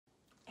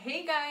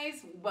Hey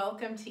guys,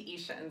 welcome to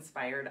Isha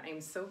Inspired.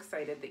 I'm so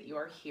excited that you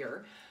are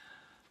here.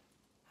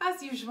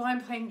 As usual,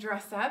 I'm playing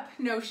dress up,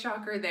 no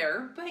shocker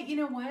there, but you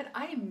know what?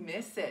 I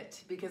miss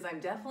it because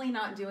I'm definitely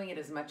not doing it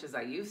as much as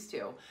I used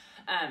to.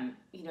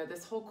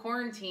 This whole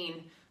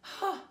quarantine,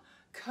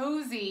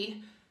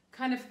 cozy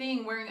kind of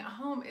thing wearing at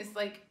home is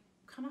like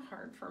kind of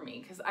hard for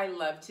me because I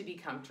love to be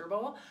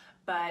comfortable,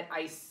 but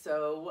I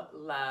so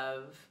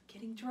love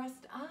getting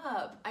dressed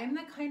up. I'm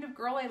the kind of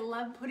girl, I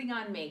love putting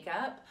on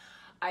makeup.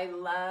 I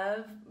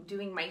love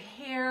doing my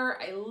hair.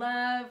 I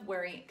love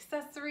wearing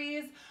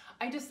accessories.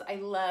 I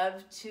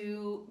love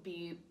to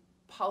be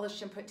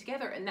polished and put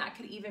together, and that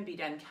could even be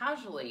done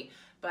casually,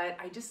 but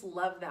I just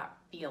love that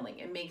feeling.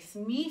 It makes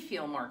me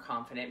feel more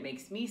confident,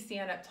 makes me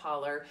stand up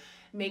taller,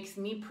 makes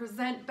me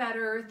present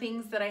better,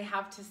 things that I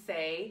have to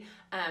say.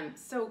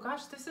 So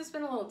gosh, this has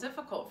been a little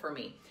difficult for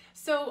me.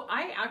 So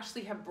I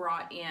actually have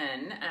brought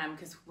in,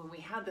 because when we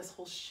had this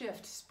whole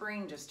shift,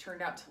 spring just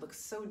turned out to look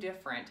so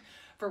different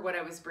for what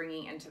I was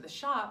bringing into the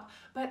shop,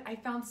 but I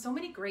found so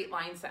many great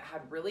lines that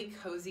had really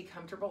cozy,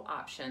 comfortable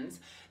options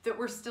that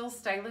were still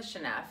stylish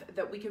enough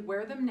that we could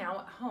wear them now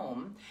at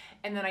home,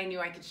 and then I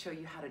knew I could show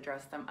you how to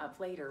dress them up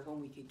later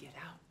when we could get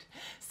out.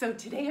 So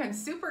today I'm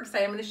super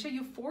excited. I'm gonna show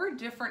you 4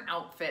 different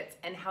outfits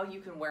and how you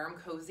can wear them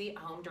cozy at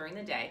home during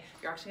the day.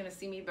 You're actually gonna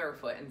see me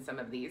barefoot in some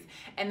of these,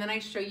 and then I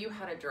show you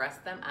how to dress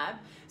them up.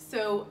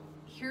 So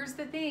here's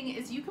the thing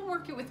is you can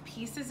work it with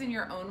pieces in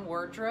your own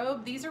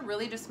wardrobe. These are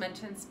really just meant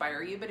to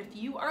inspire you, but if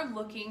you are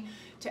looking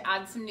to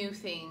add some new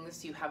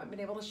things, you haven't been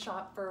able to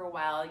shop for a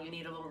while, you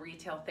need a little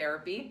retail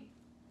therapy,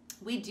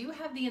 we do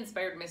have the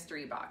Inspired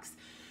Mystery Box.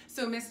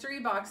 So mystery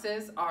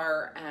boxes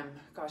are,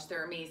 gosh,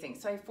 they're amazing.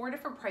 So I have 4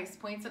 different price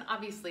points, and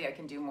obviously I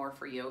can do more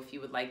for you if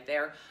you would like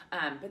there.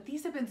 But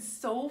these have been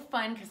so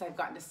fun because I've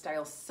gotten to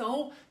style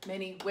so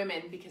many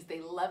women because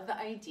they love the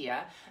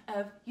idea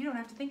of you don't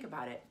have to think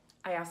about it.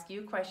 I ask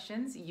you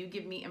questions, you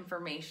give me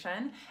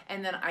information,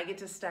 and then I get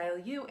to style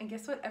you, and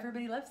guess what?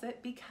 Everybody loves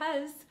it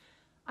because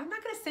I'm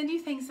not gonna send you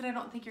things that I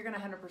don't think you're gonna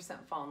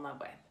 100% fall in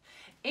love with.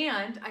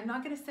 And I'm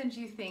not gonna send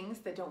you things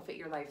that don't fit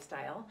your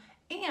lifestyle,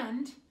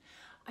 and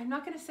I'm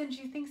not gonna send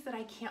you things that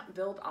I can't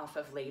build off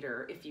of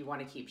later if you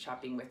wanna keep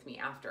shopping with me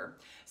after.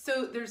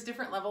 So there's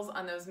different levels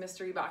on those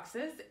mystery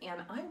boxes,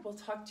 and I will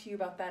talk to you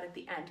about that at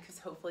the end because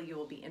hopefully you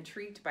will be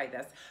intrigued by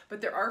this.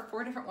 But there are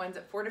 4 different ones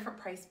at 4 different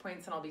price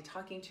points, and I'll be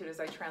talking to it as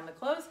I try on the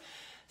clothes.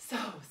 So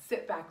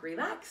sit back,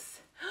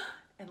 relax,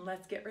 and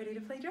let's get ready to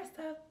play dress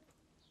up.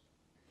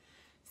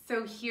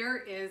 So here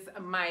is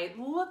my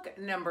look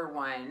number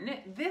 1.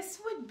 This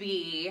would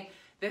be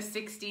the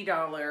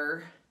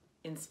 $60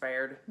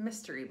 Inspired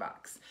Mystery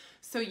Box.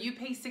 So you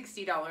pay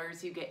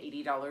 $60, you get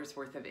 $80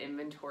 worth of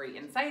inventory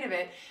inside of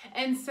it.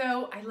 And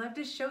so I love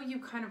to show you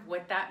kind of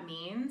what that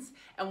means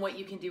and what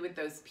you can do with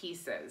those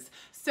pieces.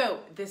 So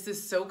this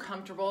is so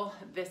comfortable.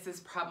 This is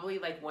probably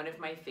like one of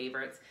my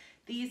favorites.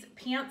 These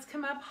pants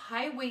come up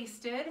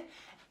high-waisted,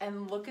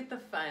 and look at the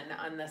fun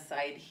on the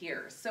side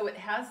here. So it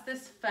has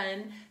this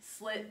fun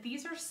slit.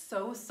 These are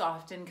so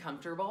soft and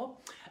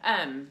comfortable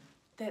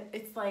that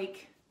it's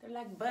like, they're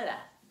like butter.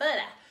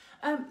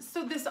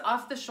 So this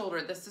off the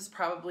shoulder, this is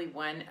probably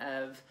one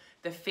of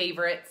the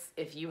favorites.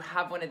 If you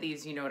have one of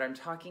these, you know what I'm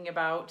talking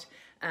about.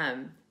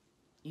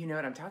 You know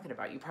what I'm talking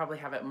about. You probably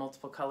have it in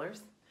multiple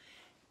colors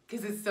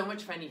because it's so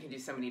much fun. You can do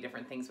so many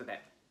different things with it.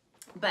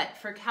 But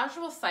for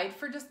casual side,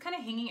 for just kind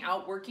of hanging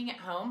out, working at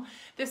home,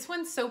 this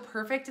one's so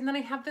perfect. And then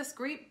I have this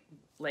great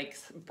like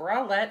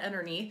bralette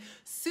underneath,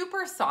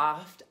 super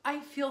soft.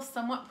 I feel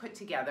somewhat put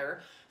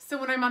together. So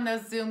when I'm on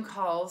those Zoom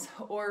calls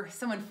or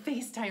someone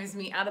FaceTimes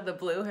me out of the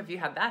blue, have you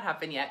had that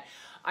happen yet?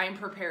 I'm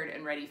prepared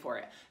and ready for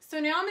it. So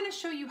now I'm gonna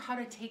show you how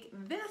to take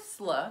this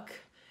look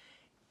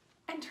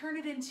and turn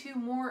it into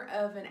more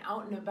of an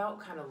out and about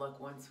kind of look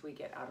once we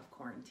get out of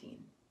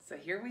quarantine. So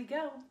here we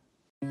go.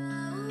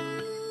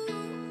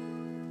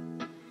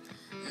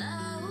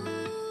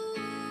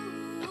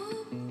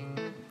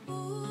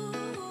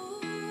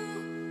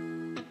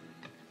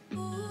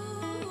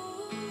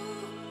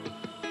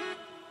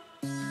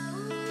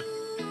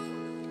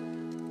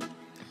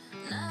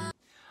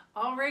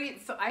 All right,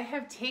 so I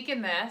have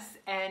taken this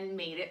and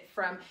made it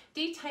from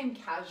daytime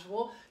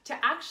casual to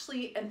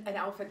actually an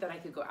outfit that I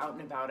could go out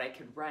and about. I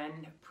could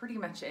run pretty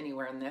much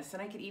anywhere in this,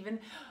 and I could even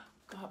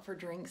go out for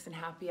drinks and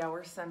happy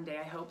hour someday,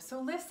 I hope. So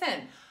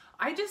listen,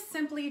 I just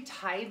simply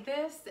tied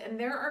this, and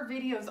there are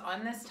videos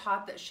on this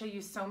top that show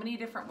you so many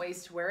different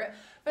ways to wear it,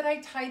 but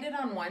I tied it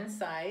on one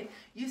side.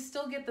 You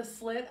still get the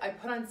slit. I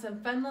put on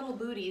some fun little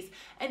booties,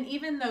 and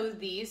even though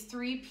these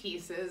 3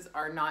 pieces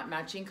are not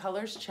matching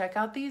colors, check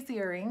out these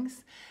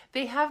earrings.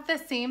 They have the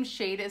same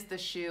shade as the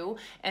shoe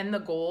and the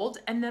gold,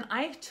 and then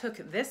I took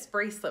this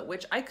bracelet,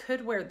 which I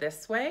could wear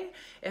this way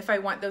if I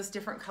want those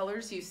different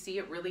colors. You see,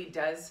 it really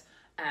does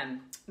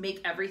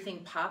make everything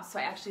pop, so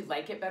I actually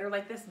like it better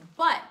like this.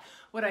 But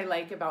what I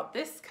like about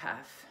this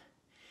cuff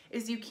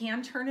is you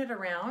can turn it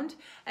around,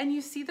 and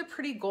you see the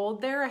pretty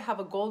gold there. I have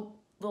a gold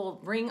little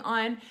ring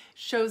on,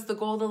 shows the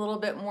gold a little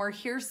bit more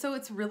here. So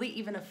it's really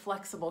even a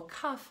flexible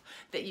cuff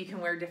that you can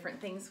wear different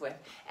things with.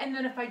 And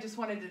then if I just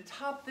wanted to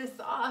top this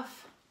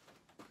off,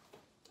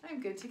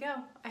 I'm good to go.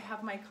 I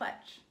have my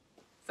clutch.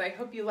 So I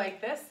hope you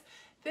like this.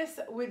 This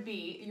would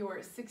be your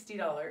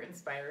 $60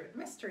 inspired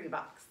mystery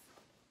box.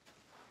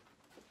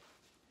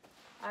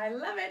 I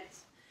love it.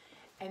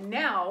 And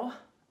now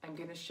I'm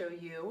gonna show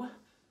you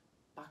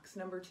box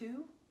number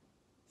 2.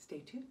 Stay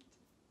tuned.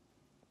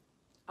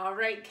 All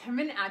right,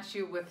 coming at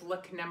you with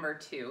look number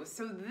 2.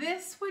 So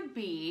this would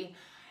be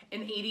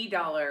an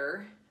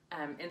 $80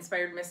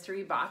 inspired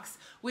mystery box,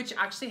 which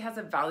actually has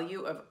a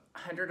value of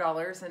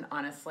 $100. And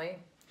honestly,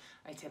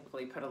 I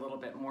typically put a little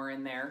bit more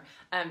in there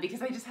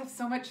because I just have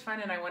so much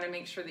fun and I want to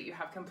make sure that you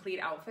have complete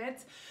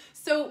outfits.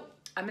 So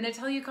I'm going to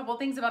tell you a couple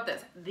things about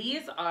this.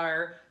 These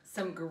are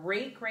some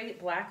great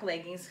black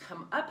leggings,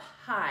 come up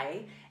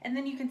high, and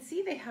then you can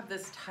see they have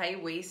this tie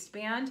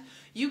waistband.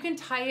 You can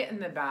tie it in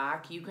the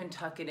back, you can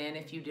tuck it in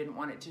if you didn't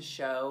want it to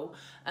show,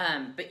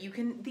 but you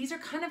can, these are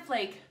kind of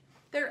like,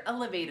 they're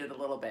elevated a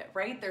little bit,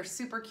 right? They're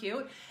super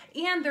cute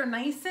and they're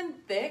nice and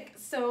thick,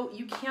 so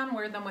you can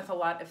wear them with a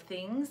lot of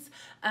things.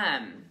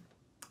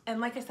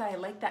 And like I said, I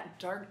like that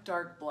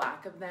dark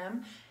black of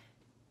them.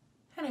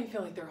 And I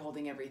feel like they're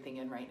holding everything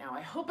in right now.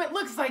 I hope it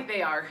looks like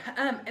they are.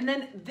 And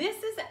then this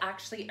is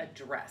actually a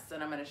dress,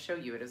 and I'm gonna show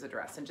you it as a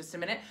dress in just a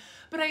minute.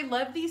 But I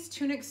love these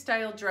tunic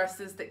style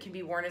dresses that can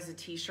be worn as a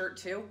t-shirt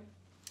too.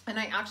 And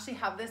I actually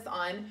have this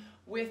on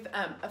with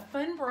a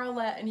fun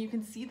bralette, and you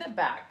can see the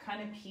back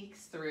kind of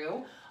peeks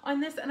through on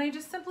this. And I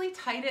just simply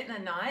tied it in a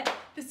knot.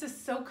 This is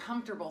so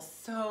comfortable,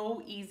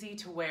 so easy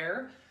to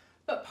wear.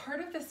 But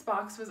part of this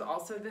box was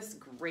also this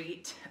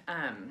great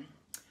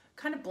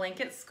kind of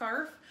blanket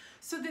scarf.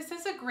 So this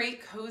is a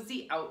great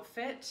cozy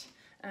outfit.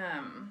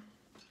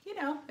 You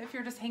know, if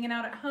you're just hanging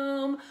out at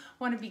home,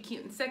 want to be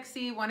cute and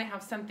sexy, want to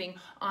have something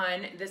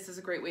on, this is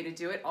a great way to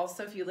do it.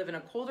 Also, if you live in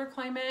a colder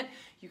climate,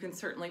 you can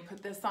certainly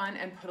put this on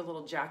and put a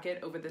little jacket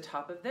over the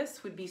top of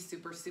this, would be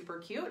super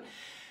cute.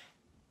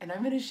 And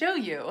I'm going to show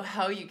you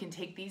how you can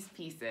take these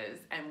pieces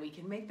and we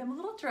can make them a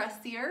little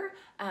dressier.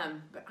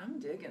 But I'm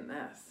digging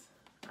this.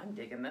 I'm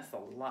digging this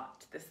a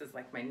lot. This is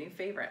like my new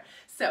favorite.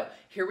 So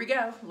here we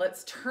go.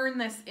 Let's turn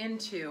this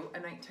into a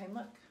nighttime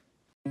look.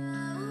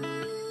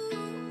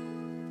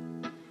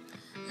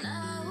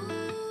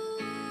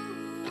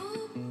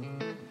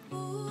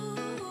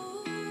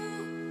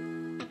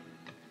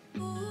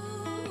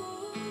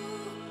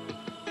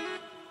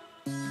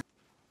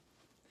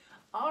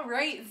 All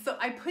right, so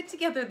I put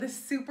together this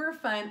super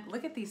fun,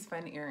 look at these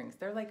fun earrings.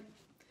 They're like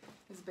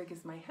as big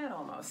as my head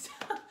almost.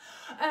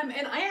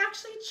 And I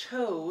actually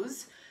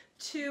chose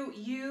to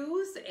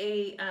use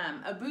a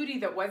bootie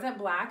that wasn't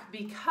black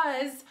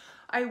because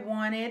I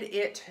wanted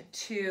it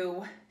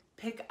to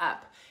pick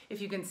up.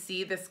 If you can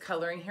see this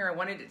coloring here, I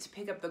wanted it to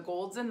pick up the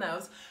golds in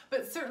those,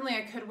 but certainly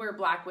I could wear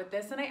black with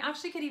this, and I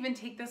actually could even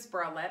take this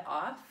bralette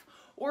off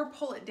or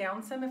pull it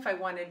down some if I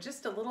wanted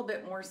just a little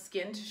bit more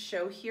skin to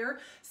show here.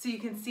 So you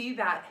can see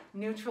that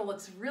neutral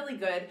looks really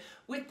good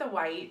with the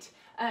white.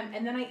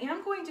 And then I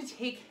am going to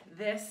take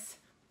this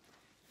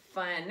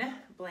fun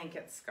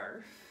blanket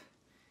scarf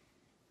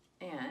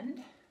and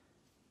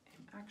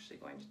I'm actually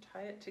going to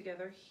tie it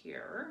together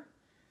here.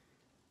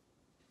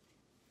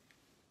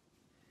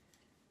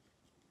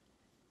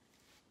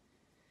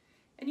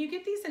 And you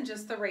get these in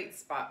just the right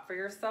spot for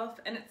yourself,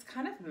 and it's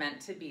kind of meant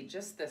to be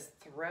just this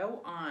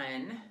throw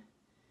on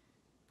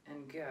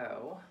and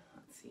go.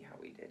 Let's see how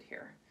we did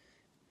here.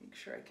 Make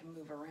sure I can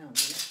move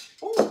around.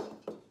 Oh,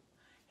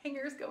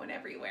 hangers going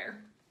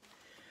everywhere.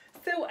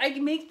 So I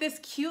make this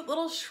cute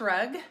little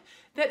shrug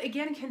that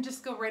again can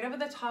just go right over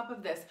the top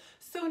of this.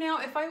 So now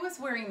if I was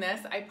wearing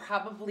this, I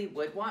probably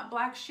would want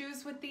black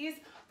shoes with these,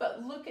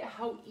 but look at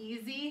how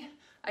easy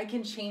I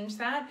can change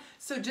that.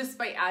 So just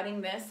by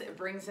adding this, it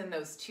brings in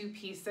those two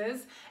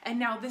pieces. And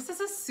now this is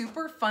a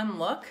super fun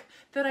look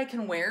that I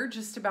can wear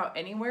just about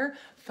anywhere.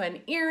 Fun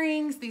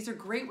earrings, these are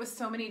great with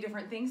so many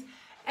different things.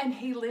 And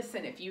hey,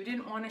 listen, if you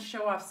didn't want to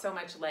show off so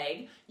much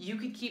leg, you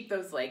could keep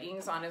those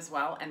leggings on as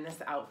well, and this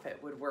outfit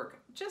would work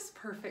just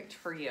perfect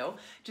for you.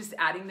 Just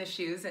adding the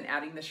shoes and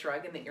adding the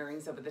shrug and the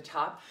earrings over the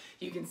top,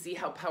 you can see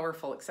how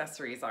powerful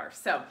accessories are.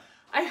 So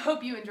I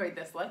hope you enjoyed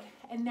this look,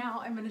 and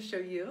now I'm going to show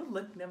you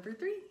look number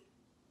 3.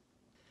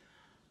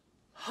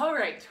 All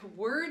right,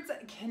 words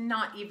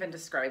cannot even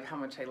describe how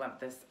much I love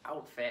this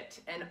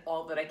outfit and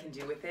all that I can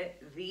do with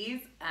it.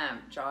 These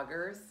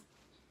joggers,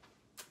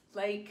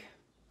 like,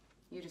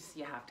 you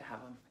have to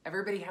have them.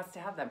 Everybody has to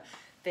have them.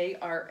 They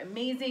are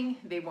amazing.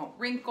 They won't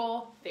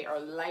wrinkle. They are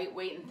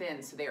lightweight and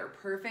thin, so they are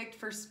perfect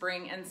for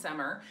spring and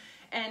summer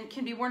and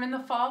can be worn in the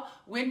fall.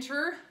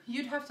 Winter,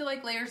 you'd have to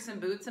like layer some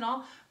boots and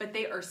all, but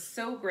they are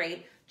so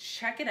great.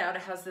 Check it out.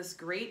 It has this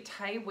great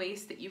tie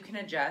waist that you can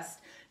adjust,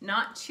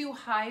 not too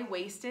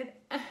high-waisted,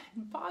 and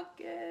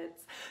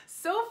pockets.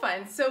 So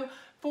fun. So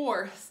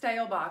for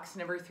style box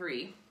number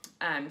 3,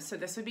 So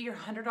this would be your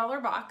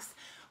 $100 box,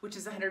 which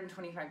is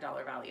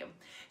 $125 value.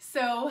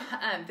 So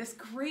this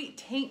great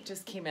tank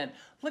just came in.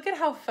 Look at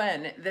how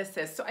fun this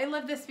is. So I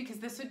love this because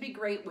this would be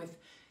great with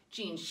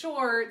jean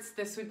shorts.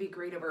 This would be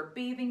great over a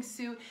bathing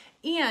suit.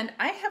 And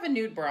I have a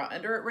nude bra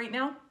under it right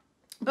now.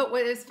 But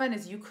what is fun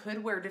is you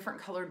could wear different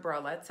colored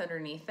bralettes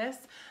underneath this.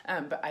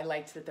 But I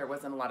liked that there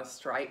wasn't a lot of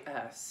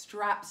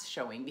straps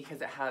showing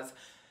because it has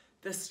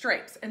the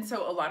stripes. And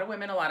so a lot of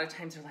women a lot of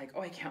times are like,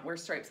 oh, I can't wear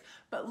stripes.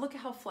 But look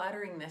at how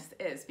flattering this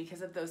is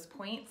because of those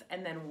points.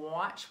 And then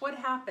watch what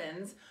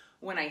happens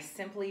when I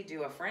simply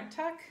do a front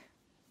tuck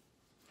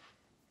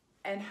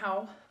and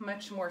how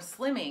much more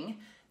slimming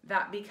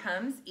that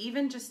becomes,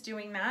 even just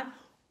doing that.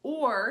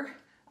 Or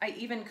I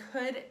even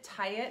could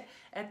tie it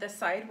at the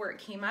side where it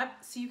came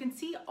up so you can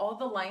see all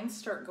the lines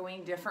start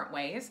going different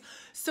ways.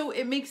 So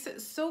it makes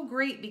it so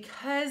great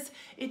because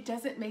it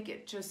doesn't make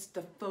it just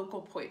the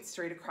focal point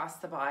straight across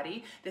the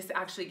body. This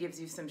actually gives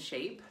you some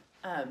shape.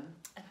 And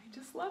I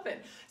just love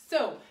it.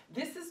 So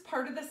this is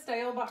part of the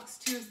style box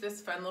too, is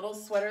this fun little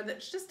sweater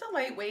that's just a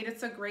lightweight.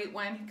 It's a great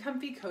one,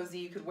 comfy, cozy.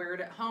 You could wear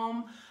it at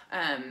home,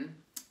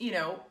 you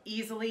know,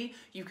 easily.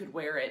 You could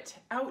wear it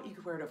out. You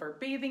could wear it over a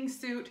bathing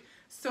suit.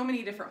 So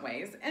many different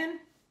ways. And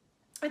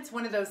it's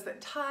one of those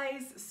that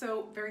ties,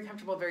 so very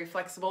comfortable, very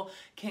flexible,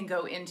 can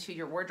go into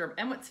your wardrobe.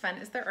 And what's fun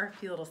is there are a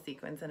few little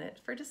sequins in it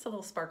for just a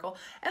little sparkle.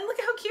 And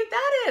look how cute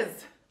that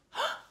is.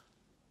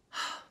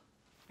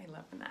 I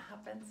love when that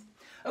happens.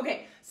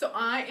 Okay, so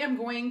I am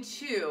going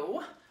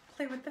to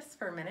play with this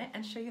for a minute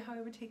and show you how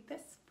I would take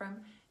this from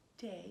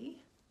day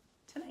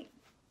to night.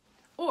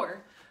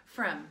 Or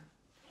from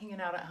hanging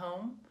out at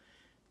home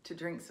to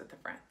drinks with the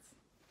friends.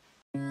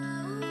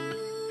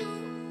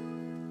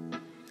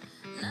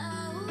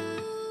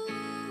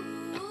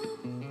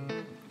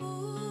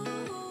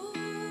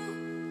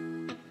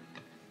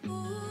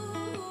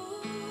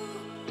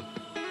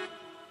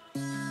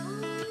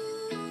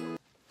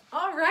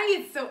 All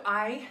right, so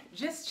I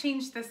just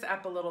changed this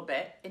up a little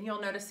bit and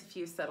you'll notice a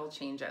few subtle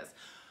changes.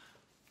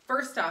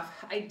 First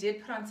off, I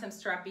did put on some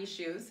strappy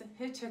shoes.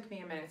 It took me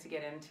a minute to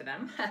get into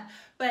them,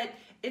 but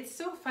it's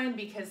so fun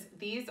because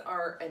these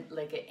are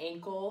like an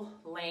ankle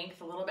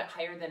length, a little bit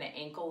higher than an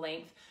ankle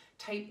length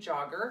type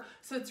jogger.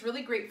 So it's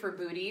really great for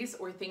booties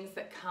or things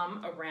that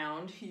come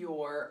around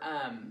your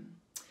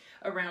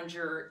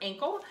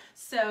ankle.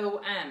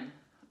 So,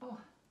 oh,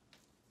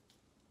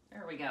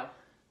 there we go.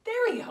 There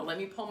we go. Let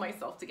me pull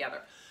myself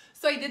together.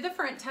 So I did the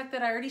front tuck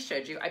that I already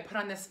showed you. I put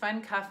on this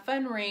fun cuff,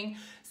 fun ring,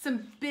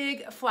 some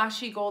big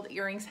flashy gold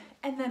earrings.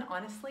 And then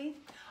honestly,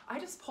 I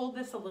just pulled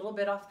this a little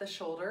bit off the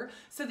shoulder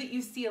so that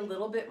you see a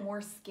little bit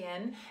more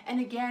skin. And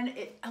again,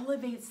 it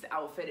elevates the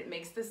outfit. It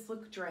makes this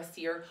look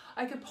dressier.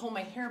 I could pull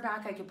my hair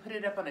back. I could put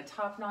it up on a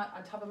top knot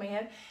on top of my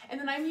head. And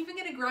then I'm even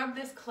gonna grab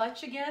this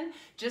clutch again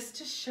just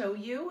to show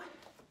you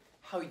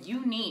how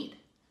you need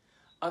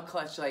a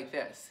clutch like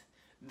this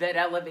that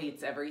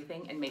elevates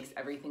everything and makes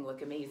everything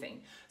look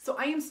amazing. So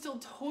I am still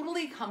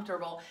totally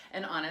comfortable,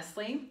 and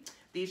honestly,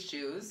 these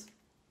shoes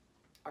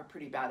are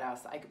pretty badass.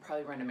 I could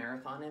probably run a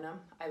marathon in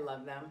them. I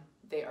love them.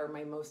 They are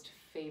my most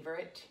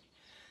favorite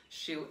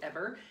shoe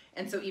ever.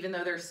 And so even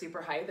though they're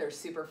super high, they're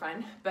super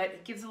fun, but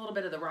it gives a little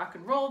bit of the rock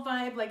and roll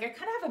vibe. Like I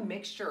kind of have a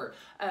mixture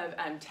of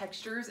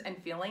textures and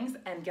feelings,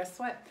 and guess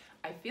what?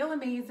 I feel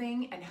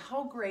amazing, and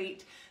how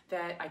great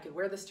that I could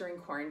wear this during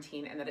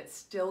quarantine and that it's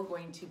still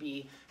going to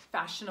be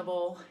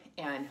fashionable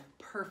and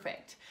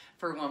perfect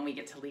for when we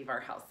get to leave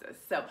our houses.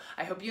 So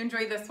I hope you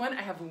enjoyed this one.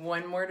 I have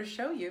one more to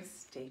show you.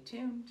 Stay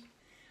tuned.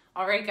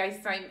 All right, guys,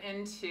 so I'm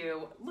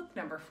into look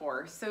number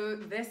 4. So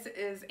this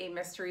is a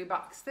mystery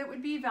box that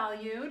would be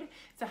valued.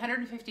 It's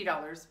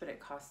 $150, but it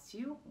costs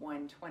you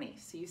 $120.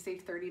 So you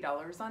save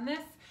 $30 on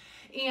this.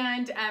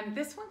 And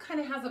this one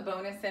kind of has a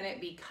bonus in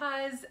it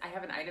because I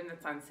have an item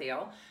that's on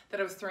sale that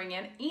I was throwing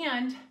in.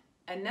 And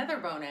another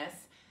bonus,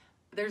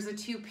 there's a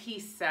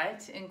 2-piece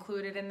set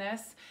included in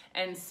this.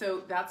 And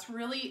so that's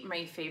really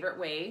my favorite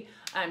way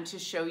to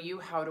show you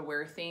how to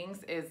wear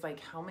things, is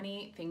like how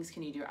many things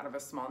can you do out of a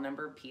small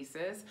number of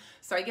pieces.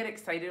 So I get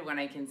excited when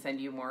I can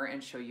send you more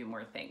and show you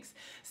more things.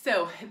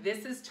 So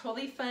this is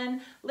totally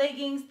fun.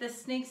 Leggings, the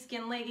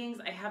snakeskin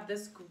leggings. I have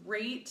this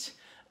great,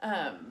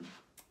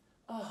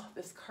 oh,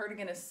 this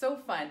cardigan is so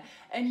fun.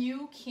 And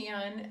you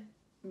can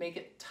make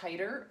it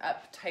tighter,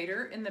 up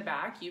tighter in the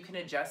back. You can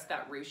adjust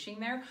that ruching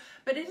there,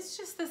 but it is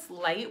just this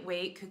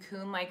lightweight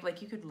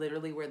cocoon-like you could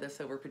literally wear this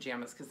over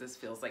pajamas because this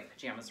feels like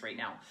pajamas right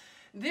now.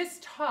 This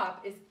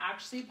top is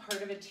actually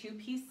part of a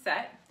 2-piece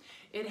set.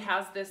 It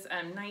has this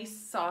nice,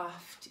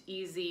 soft,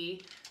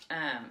 easy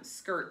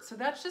skirt. So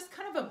that's just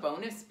kind of a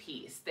bonus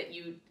piece that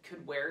you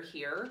could wear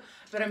here,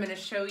 but I'm gonna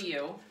show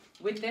you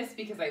with this,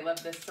 because I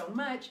love this so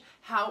much,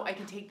 how I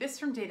can take this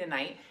from day to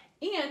night.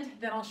 And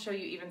then I'll show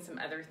you even some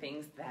other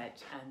things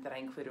that, that I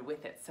included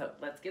with it. So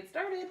let's get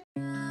started.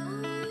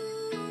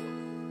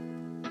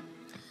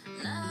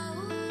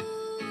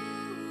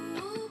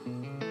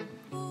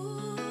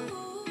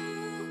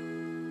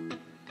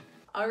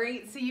 All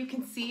right, so you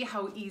can see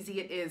how easy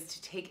it is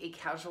to take a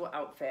casual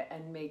outfit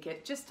and make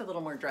it just a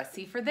little more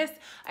dressy. For this,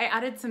 I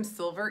added some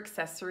silver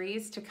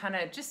accessories to kind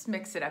of just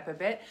mix it up a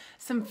bit.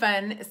 Some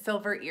fun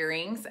silver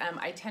earrings.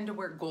 I tend to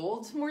wear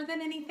gold more than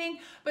anything,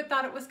 but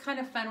thought it was kind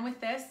of fun with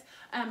this.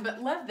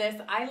 But love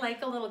this. I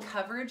like a little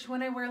coverage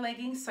when I wear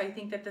leggings, so I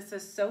think that this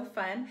is so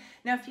fun.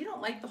 Now, if you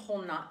don't like the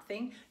whole knot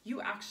thing,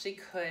 you actually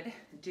could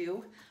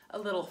do a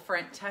little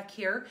front tuck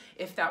here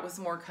if that was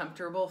more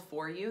comfortable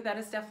for you. That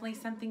is definitely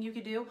something you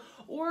could do.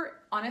 Or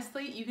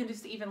honestly, you can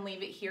just even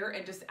leave it here,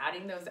 and just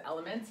adding those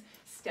elements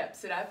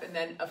steps it up. And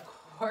then of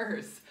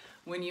course,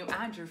 when you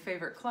add your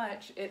favorite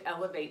clutch, it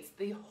elevates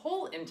the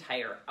whole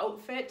entire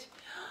outfit.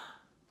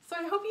 So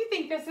I hope you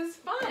think this is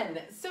fun.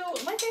 So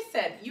like I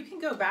said, you can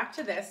go back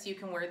to this. You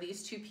can wear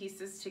these two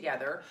pieces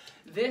together.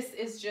 This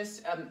is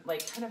just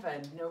like kind of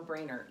a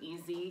no-brainer,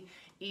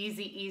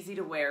 easy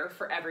to wear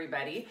for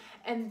everybody.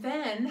 And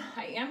then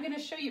I am gonna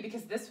show you,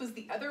 because this was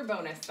the other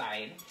bonus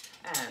side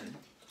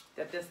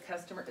that this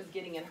customer is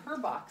getting in her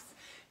box,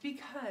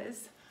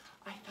 because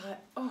I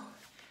thought, oh,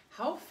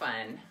 how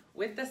fun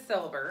with the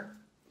silver,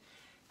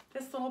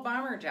 this little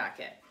bomber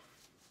jacket.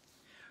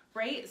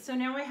 Right, so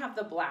now I have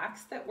the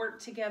blacks that work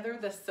together,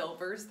 the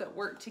silvers that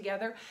work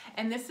together,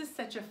 and this is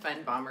such a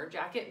fun bomber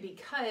jacket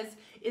because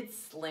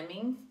it's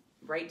slimming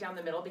right down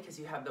the middle, because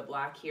you have the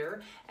black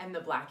here and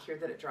the black here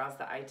that it draws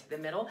the eye to the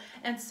middle,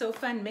 and so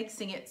fun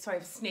mixing it. So I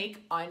have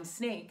snake on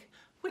snake,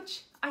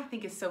 which I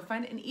think is so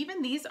fun. And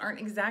even these aren't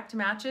exact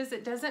matches.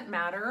 It doesn't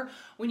matter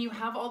when you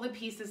have all the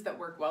pieces that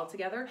work well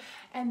together,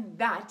 and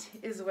that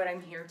is what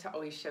I'm here to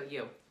always show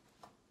you.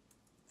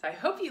 So I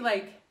hope you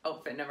like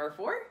outfit number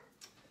 4.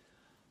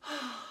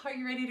 Are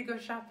you ready to go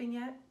shopping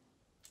yet?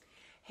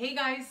 Hey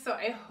guys, so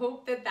I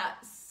hope that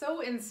that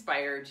so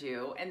inspired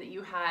you and that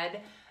you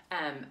had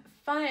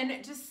fun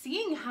just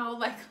seeing how,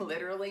 like,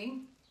 literally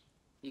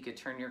you could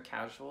turn your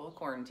casual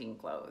quarantine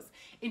clothes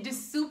into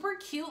super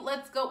cute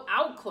let's go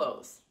out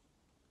clothes.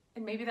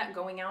 And maybe that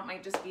going out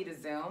might just be to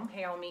Zoom.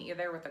 Hey, I'll meet you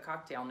there with a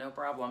cocktail, no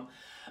problem.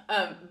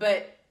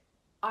 But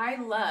I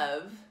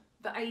love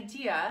the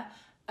idea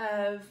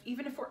of,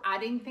 even if we're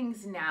adding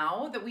things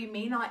now that we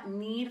may not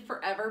need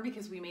forever,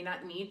 because we may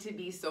not need to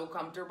be so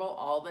comfortable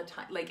all the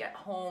time, like at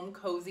home,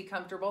 cozy,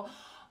 comfortable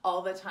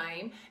all the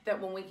time, that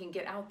when we can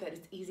get out, that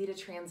it's easy to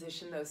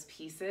transition those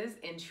pieces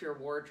into your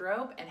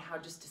wardrobe and how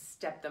just to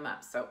step them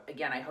up. So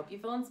again, I hope you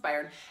feel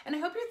inspired, and I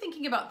hope you're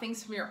thinking about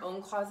things from your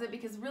own closet,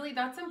 because really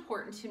that's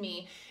important to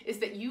me, is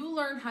that you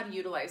learn how to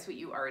utilize what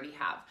you already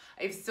have.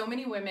 I have so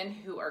many women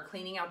who are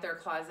cleaning out their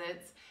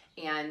closets,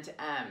 and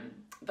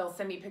they'll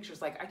send me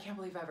pictures like, I can't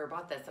believe I ever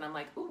bought this. And I'm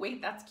like, oh,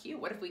 wait, that's cute.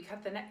 What if we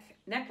cut the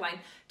neckline,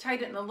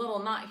 tied it in a little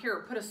knot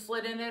here, put a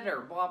slit in it,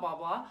 or blah, blah,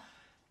 blah.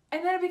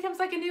 And then it becomes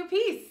like a new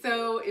piece.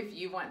 So if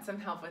you want some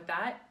help with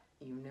that,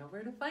 you know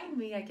where to find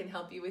me. I can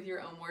help you with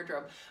your own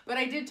wardrobe. But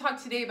I did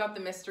talk today about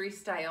the mystery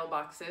style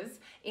boxes,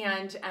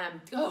 and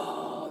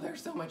oh, they're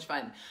so much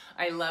fun.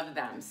 I love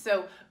them.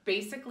 So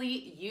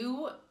basically,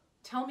 you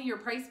tell me your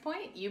price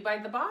point, you buy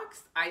the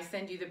box, I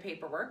send you the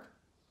paperwork.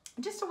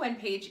 Just a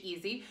one-page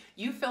easy.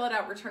 You fill it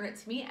out, return it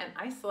to me, and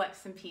I select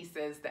some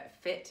pieces that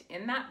fit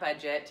in that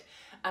budget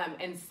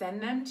and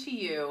send them to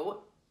you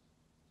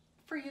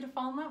for you to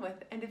fall in love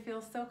with and to feel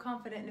so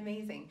confident and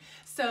amazing.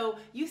 So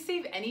you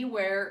save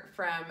anywhere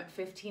from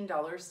 $15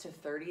 to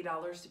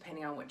 $30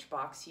 depending on which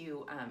box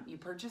you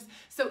purchase.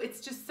 So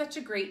it's just such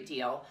a great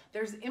deal.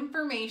 There's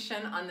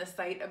information on the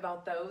site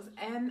about those.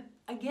 And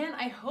again,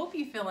 I hope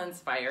you feel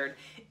inspired.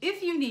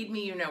 If you need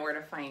me, you know where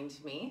to find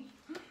me.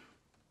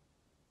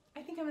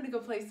 I think I'm gonna go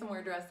play some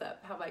more dress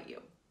up. How about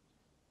you?